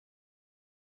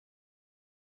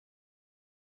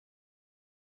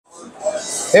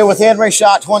Here with Henry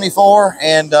Shot 24,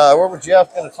 and we're with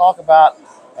Jeff. Going to talk about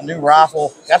a new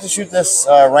rifle. Got to shoot this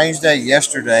range day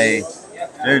yesterday.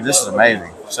 Dude, this is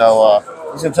amazing. So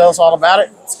he's going to tell us all about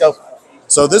it. Let's go.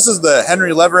 So this is the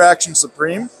Henry Lever Action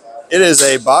Supreme. It is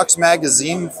a box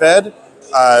magazine fed,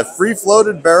 free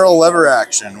floated barrel lever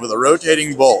action with a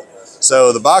rotating bolt.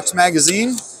 So the box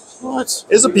magazine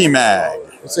is a PMAG.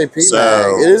 It's a PMAG.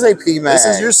 So it is a PMAG. This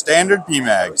is your standard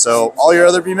PMAG. So all your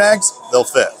other PMAGs, they'll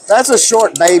fit. That's a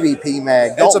short baby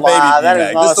PMAG. It's a baby PMAG. That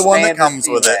is not this is the one that comes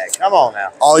PMAG. with it. Come on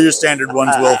now. All your standard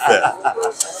ones will fit.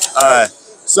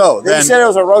 So then you said it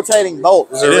was a rotating bolt.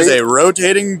 It is a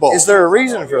rotating bolt. Is there a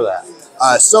reason for that?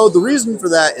 So the reason for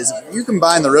that is if you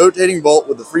combine the rotating bolt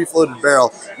with the free floated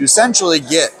barrel, you essentially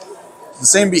get the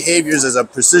same behaviors as a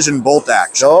precision bolt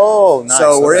action. Oh, nice.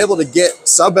 So we're able to get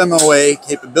sub-MOA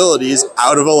capabilities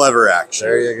out of a lever action.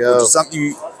 There you go. Which is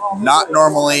something not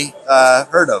normally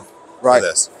heard of for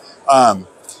this.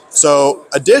 So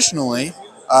additionally,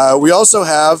 we also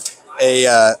have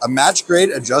a match grade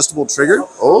adjustable trigger.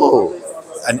 Oh.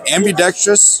 An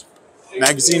ambidextrous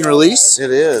magazine release. It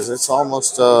is. It's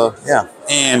almost, yeah.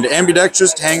 And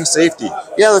ambidextrous tang safety.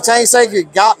 Yeah, the tang safety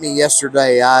got me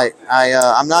yesterday.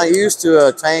 I'm not used to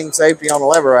a tang safety on a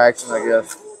lever action, I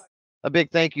guess. A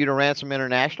big thank you to Ransom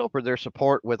International for their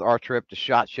support with our trip to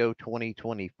SHOT Show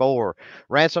 2024.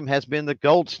 Ransom has been the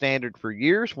gold standard for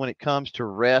years when it comes to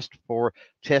rest for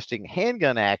testing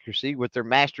handgun accuracy with their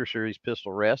Master Series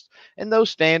pistol rest, and those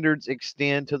standards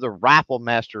extend to the Rifle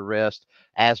Master rest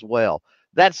as well.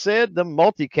 That said, the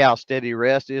multi-cal steady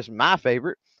rest is my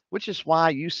favorite, which is why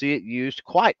you see it used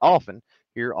quite often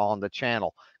here on the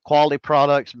channel. Quality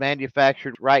products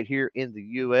manufactured right here in the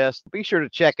U.S. Be sure to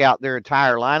check out their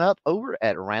entire lineup over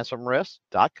at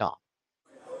ransomrest.com.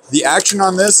 The action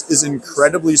on this is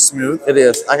incredibly smooth. It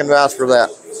is. I can vouch for that.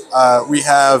 We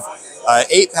have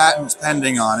 8 patents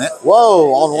pending on it.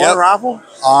 Whoa, on one rifle?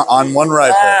 On one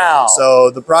rifle. Wow.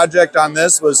 So the project on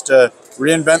this was to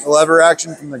reinvent the lever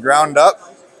action from the ground up,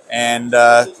 and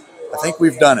I think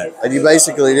we've done it. And you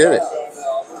basically did it.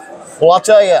 Well, I'll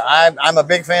tell you, I'm a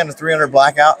big fan of 300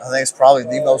 Blackout. I think it's probably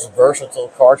the most versatile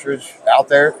cartridge out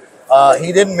there.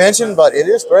 He didn't mention, but it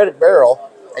is threaded barrel,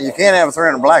 and you can't have a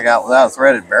 300 Blackout without a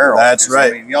threaded barrel. That's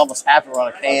right. I mean, you almost have to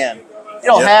run a can. You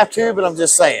don't have to, but I'm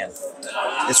just saying.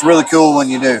 It's really cool when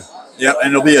you do. Yep,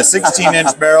 and it'll be a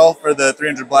 16-inch barrel for the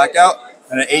 300 Blackout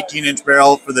and an 18-inch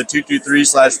barrel for the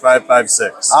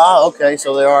 223/556. Ah, okay.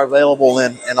 So they are available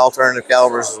in alternative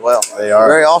calibers as well. They are.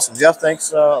 Very awesome. Jeff,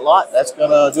 thanks a lot. That's going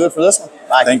to do it for this one.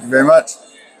 Bye. Thank you very much.